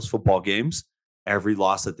lot of close football games. Every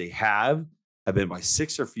loss that they have been by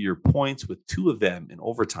 6 or fewer points, with 2 of them in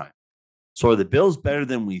overtime. So are the Bills better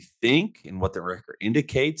than we think in what their record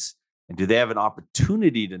indicates? And do they have an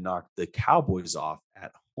opportunity to knock the Cowboys off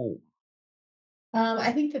at home?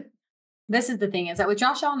 I think that this is the thing, is that with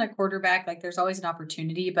Josh Allen at quarterback, like, there's always an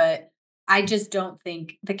opportunity, but I just don't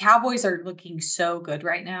think the Cowboys are looking so good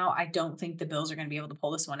right now. I don't think the Bills are going to be able to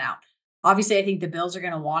pull this one out. Obviously, I think the Bills are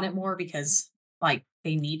going to want it more because, like,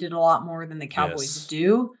 they need it a lot more than the Cowboys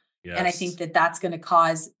do. Yes. And I think that that's going to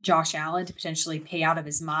cause Josh Allen to potentially pay out of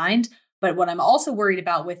his mind. But what I'm also worried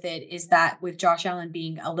about with it is that with Josh Allen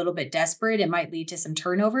being a little bit desperate, it might lead to some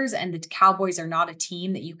turnovers. And the Cowboys are not a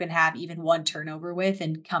team that you can have even one turnover with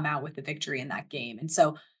and come out with a victory in that game. And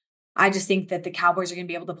so I just think that the Cowboys are going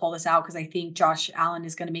to be able to pull this out, because I think Josh Allen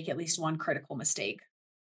is going to make at least one critical mistake.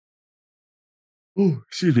 Ooh,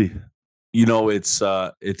 excuse me. You know, it's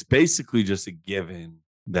basically just a given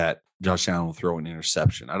that Josh Allen will throw an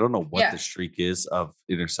interception. I don't know what the streak is of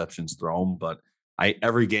interceptions thrown, but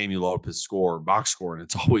every game you load up his box score, and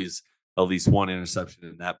it's always at least one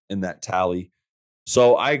interception in that tally.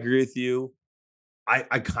 So I agree with you.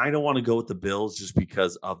 I kind of want to go with the Bills just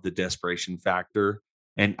because of the desperation factor.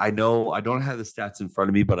 And I know I don't have the stats in front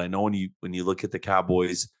of me, but I know when you look at the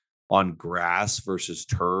Cowboys on grass versus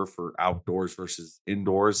turf, or outdoors versus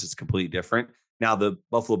indoors, it's completely different. Now the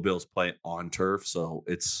Buffalo Bills play on turf, so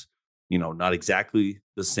it's, not exactly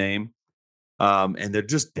the same. And they're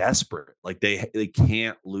just desperate. Like they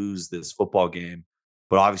can't lose this football game.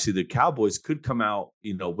 But obviously the Cowboys could come out,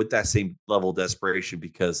 with that same level of desperation,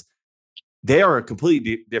 because they are a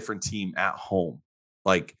completely different team at home.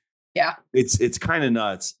 Like Yeah. It's kind of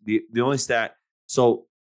nuts. The only stat, so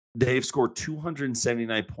they've scored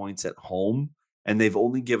 279 points at home, and they've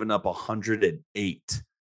only given up 108.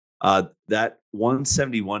 That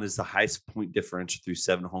 171 is the highest point differential through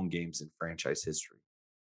 7 home games in franchise history.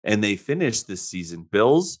 And they finished this season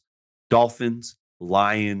Bills, Dolphins,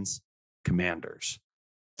 Lions, Commanders.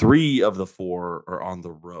 3 of the 4 are on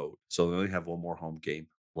the road. So they only have one more home game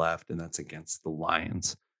left, and that's against the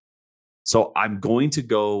Lions. So I'm going to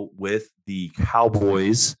go with the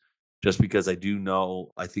Cowboys just because I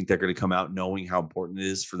think they're going to come out knowing how important it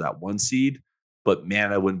is for that 1 seed. But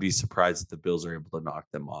man, I wouldn't be surprised if the Bills are able to knock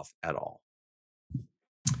them off at all.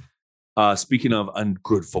 Speaking of a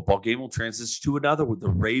good football game, we'll transition to another with the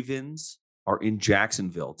Ravens are in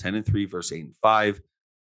Jacksonville, 10-3 versus 8-5.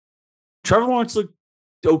 Trevor Lawrence looked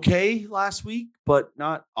okay last week, but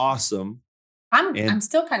not awesome. I'm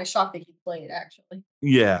still kind of shocked that he played, actually.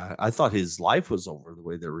 Yeah, I thought his life was over the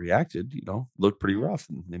way they reacted. Looked pretty rough,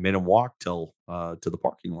 and they made him walk to the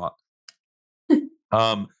parking lot.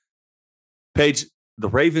 Paige, the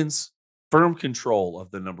Ravens, firm control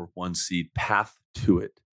of the number 1 seed, path to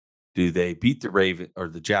it. Do they beat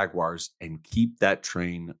the Jaguars and keep that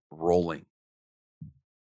train rolling?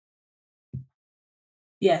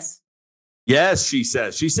 Yes. Yes, she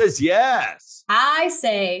says. She says yes. I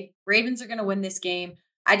say Ravens are going to win this game.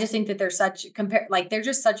 I just think that they're they're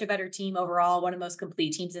just such a better team overall, one of the most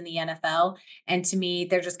complete teams in the NFL. And to me,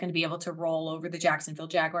 they're just going to be able to roll over the Jacksonville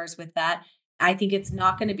Jaguars with that. I think it's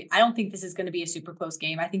not going to be, I don't think this is going to be a super close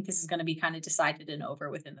game. I think this is going to be kind of decided and over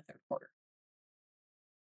within the 3rd quarter.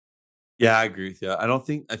 Yeah, I agree with you.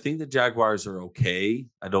 I think the Jaguars are okay.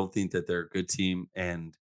 I don't think that they're a good team.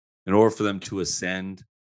 And in order for them to ascend,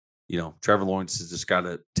 Trevor Lawrence has just got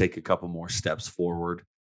to take a couple more steps forward.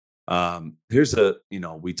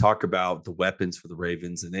 We talk about the weapons for the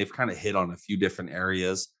Ravens, and they've kind of hit on a few different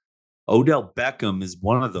areas. Odell Beckham is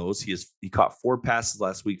one of those. He caught 4 passes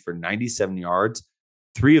last week for 97 yards,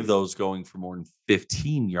 3 of those going for more than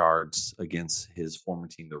 15 yards against his former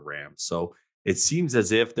team, the Rams. So it seems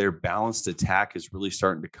as if their balanced attack is really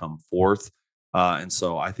starting to come forth. And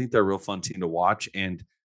so I think they're a real fun team to watch. And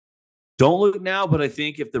don't look now, but I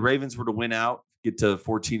think if the Ravens were to win out, get to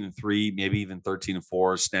 14-3, maybe even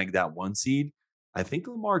 13-4, snag that 1 seed, I think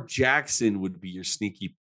Lamar Jackson would be your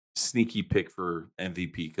sneaky pick for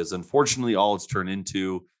MVP, because unfortunately all it's turned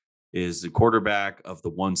into is the quarterback of the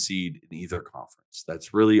 1 seed in either conference.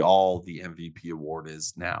 That's really all the MVP award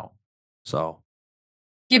is now. So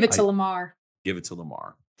give it to Lamar. Give it to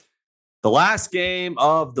Lamar. The last game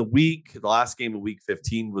of week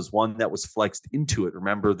 15, was one that was flexed into it.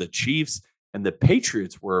 Remember, the Chiefs and the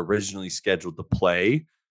Patriots were originally scheduled to play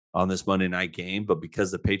on this Monday night game, but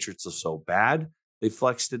because the Patriots are so bad, they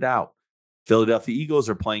flexed it out. Philadelphia Eagles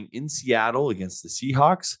are playing in Seattle against the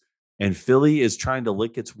Seahawks, and Philly is trying to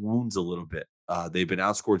lick its wounds a little bit. They've been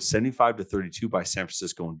outscored 75-32 by San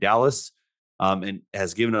Francisco and Dallas, and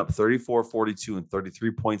has given up 34, 42, and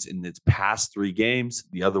 33 points in its past 3 games,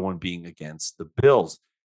 the other one being against the Bills.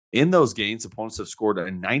 In those games, opponents have scored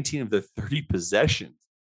in 19 of the 30 possessions,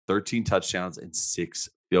 13 touchdowns, and 6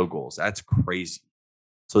 field goals. That's crazy.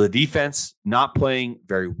 So the defense not playing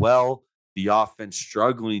very well, the offense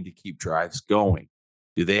struggling to keep drives going.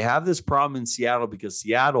 Do they have this problem in Seattle? Because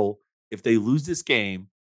Seattle, if they lose this game,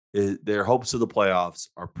 their hopes of the playoffs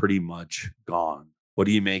are pretty much gone. What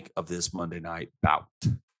do you make of this Monday night bout?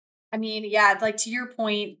 I mean, yeah, like to your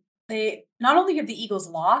point, they not only have the Eagles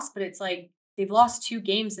lost, but it's like they've lost 2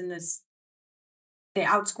 games in this. They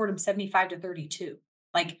outscored them 75-32.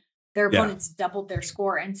 Like their opponents doubled their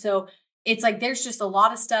score. And so it's like there's just a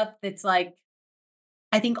lot of stuff that's like,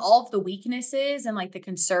 I think all of the weaknesses and like the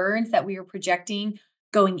concerns that we were projecting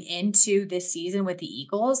going into this season with the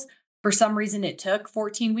Eagles, for some reason it took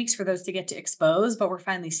 14 weeks for those to get to expose, but we're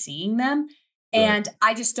finally seeing them. And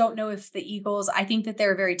I just don't know if the Eagles, I think that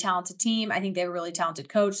they're a very talented team. I think they have a really talented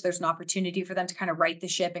coach. There's an opportunity for them to kind of right the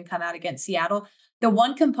ship and come out against Seattle. The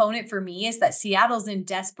one component for me is that Seattle's in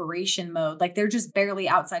desperation mode. Like they're just barely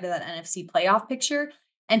outside of that NFC playoff picture.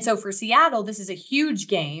 And so for Seattle, this is a huge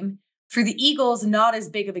game. For the Eagles, not as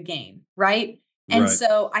big of a game, right? And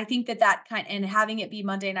so I think and having it be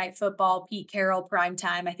Monday Night Football, Pete Carroll, prime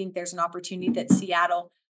time, I think there's an opportunity that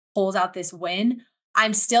Seattle pulls out this win.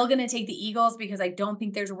 I'm still going to take the Eagles because I don't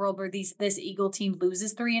think there's a world where this Eagle team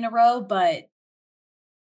loses 3 in a row, but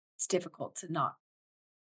it's difficult to not.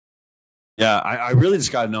 Yeah, I really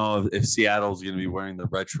just got to know if Seattle's going to be wearing the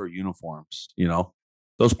retro uniforms.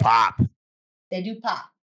 Those pop. They do pop.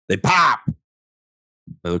 They pop.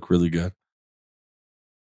 They look really good.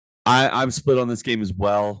 I'm split on this game as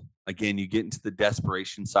well. Again, you get into the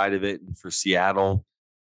desperation side of it. And for Seattle,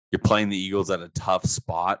 You're playing the Eagles at a tough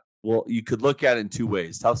spot. Well, you could look at it in two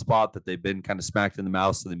ways. Tough spot that they've been kind of smacked in the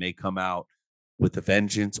mouth, so they may come out with a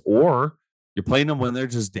vengeance, or you're playing them when they're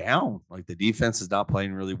just down. Like the defense is not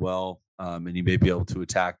playing really well, and you may be able to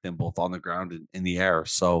attack them both on the ground and in the air.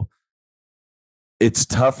 So it's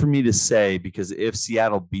tough for me to say, because if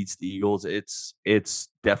Seattle beats the Eagles, it's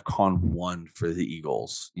DEFCON 1 for the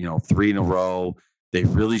Eagles. 3 in a row. They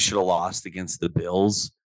really should have lost against the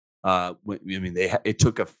Bills. It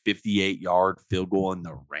took a 58-yard field goal in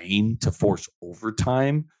the rain to force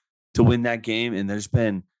overtime to win that game. And there's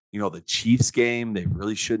been, the Chiefs game, they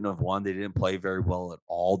really shouldn't have won. They didn't play very well at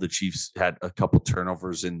all. The Chiefs had a couple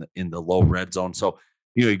turnovers in the low red zone. So,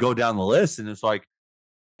 you go down the list, and it's like,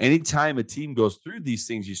 anytime a team goes through these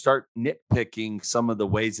things, you start nitpicking some of the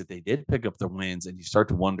ways that they did pick up their wins, and you start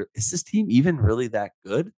to wonder, is this team even really that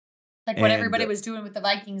good? Like what everybody was doing with the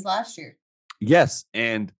Vikings last year. Yes,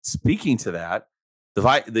 and speaking to that,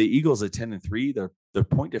 the Eagles at 10-3, their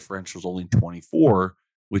point differential is only 24,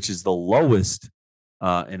 which is the lowest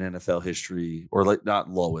in NFL history, or like not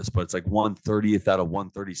lowest, but it's like 130th out of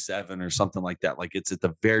 137 or something like that. Like it's at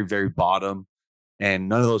the very, very bottom. And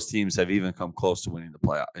none of those teams have even come close to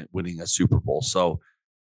winning a Super Bowl. So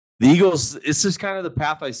the Eagles, this is kind of the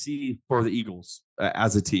path I see for the Eagles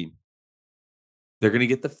as a team. They're going to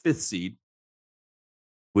get the 5th seed,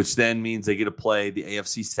 which then means they get to play the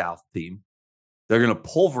AFC South team. They're going to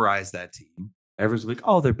pulverize that team. Everyone's like,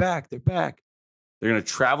 oh, they're back. They're back. They're going to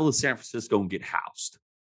travel to San Francisco and get housed.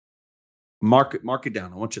 Mark it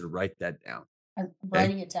down. I want you to write that down. I'm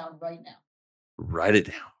writing it down right now. Write it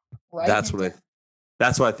down. That's what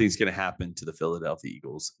I think is going to happen to the Philadelphia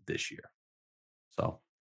Eagles this year. So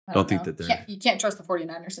don't think that you can't trust the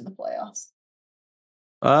 49ers in the playoffs.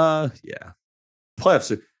 Yeah.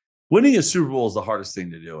 Playoffs. Winning a Super Bowl is the hardest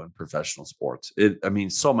thing to do in professional sports.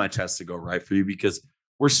 So much has to go right for you, because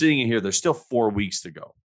we're seeing it here. There's still 4 weeks to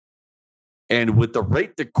go. And with the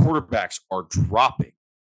rate that quarterbacks are dropping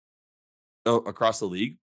across the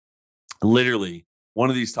league, literally, one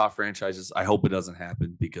of these top franchises, I hope it doesn't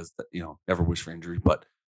happen, because, never wish for injury, but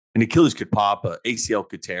an Achilles could pop, a ACL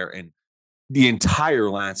could tear, and the entire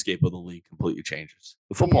landscape of the league completely changes.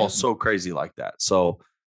 The football is so crazy like that. So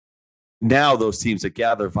now those teams that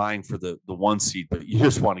they're vying for the 1 seed, but you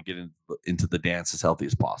just want to get into the dance as healthy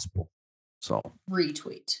as possible. So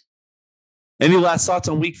retweet. Any last thoughts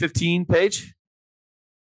on week 15, Paige?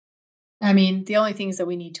 I mean, the only things that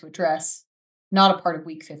we need to address, not a part of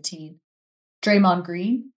week 15. Draymond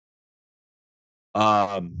Green.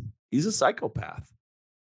 He's a psychopath.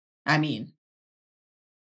 I mean,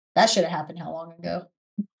 that should have happened how long ago?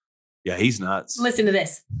 Yeah, he's nuts. Listen to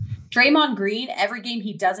this. Draymond Green, every game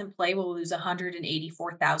he doesn't play will lose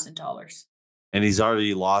 $184,000. And he's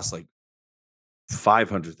already lost like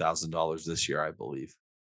 $500,000 this year, I believe.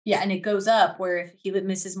 Yeah, and it goes up where if he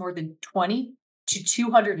misses more than 20 to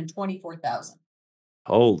 $224,000.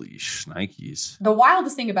 Holy shnikes. The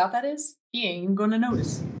wildest thing about that is he ain't even going to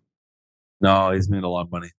notice. No, he's made a lot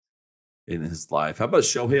of money in his life. How about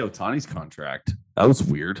Shohei Ohtani's contract? That was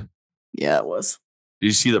weird. Yeah, it was. Did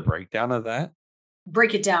you see the breakdown of that?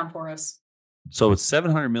 Break it down for us. So it's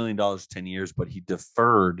 $700 million 10 years, but he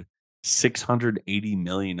deferred $680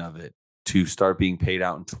 million of it to start being paid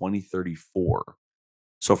out in 2034.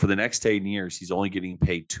 So for the next 10 years, he's only getting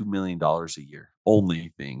paid $2 million a year,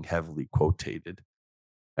 only being heavily quoted.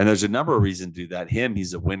 And there's a number of reasons to do that.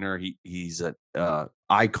 He's a winner. He's an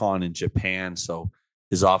icon in Japan. So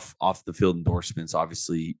his off the field endorsements,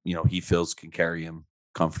 obviously, he feels can carry him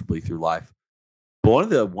comfortably through life.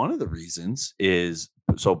 But one of the reasons is,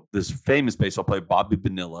 so this famous baseball player, Bobby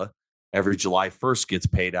Bonilla, every July 1st gets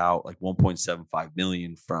paid out like $1.75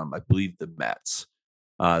 million from, I believe, the Mets.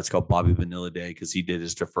 It's called Bobby Bonilla Day because he did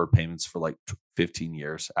his deferred payments for like 15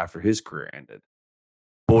 years after his career ended.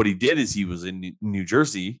 But what he did is he was in New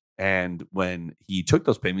Jersey, and when he took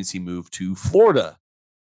those payments, he moved to Florida.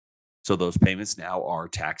 So those payments now are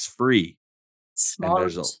tax-free. Smart. And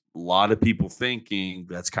there's a lot of people thinking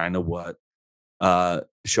that's kind of what Shohei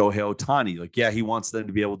Ohtani, like, yeah, he wants them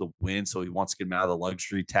to be able to win, so he wants to get them out of the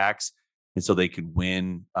luxury tax, and so they can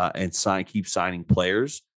win and keep signing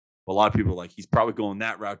players. But a lot of people are like, he's probably going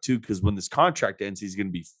that route too, because when this contract ends, he's going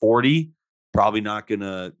to be 40, probably not going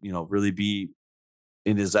to, really be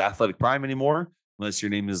in his athletic prime anymore, unless your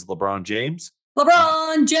name is LeBron James.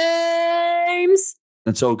 LeBron James.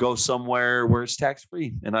 And so go somewhere where it's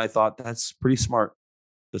tax-free. And I thought that's pretty smart.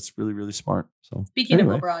 That's really, really smart. So speaking of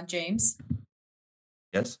LeBron James.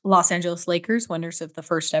 Yes. Los Angeles Lakers, winners of the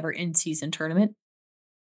first ever in-season tournament.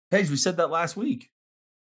 Paige, we said that last week.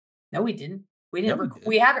 No, we didn't. We didn't.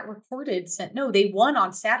 We haven't recorded since. No, they won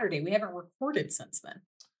on Saturday. We haven't recorded since then.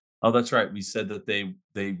 Oh, that's right. We said that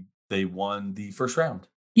they won the first round.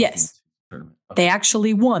 Yes. Tournament. They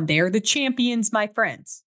actually won. They are the champions, my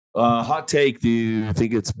friends. Hot take. Do you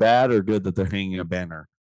think it's bad or good that they're hanging a banner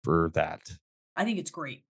for that? I think it's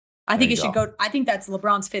great. I think it should go. I think that's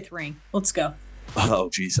LeBron's 5th ring. Let's go. Oh,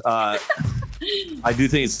 geez. I do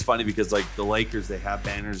think it's funny because like the Lakers, they have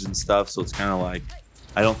banners and stuff. So it's kind of like,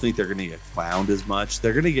 I don't think they're going to get clowned as much.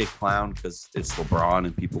 They're going to get clowned because it's LeBron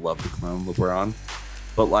and people love to clown LeBron.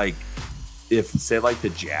 But like, if say like the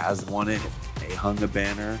Jazz won it, they hung a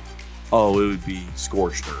banner, it would be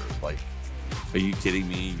scorched earth. Like, are you kidding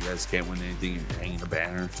me? You guys can't win anything. You're hanging a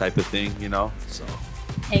banner type of thing, So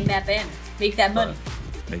hang that banner. Make that money.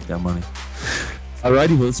 Make that money.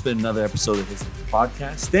 Alrighty, well, it's been another episode of His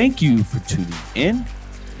Podcast. Thank you for tuning in.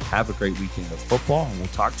 Have a great weekend of football, and we'll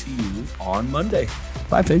talk to you on Monday.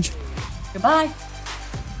 Bye, Paige. Goodbye.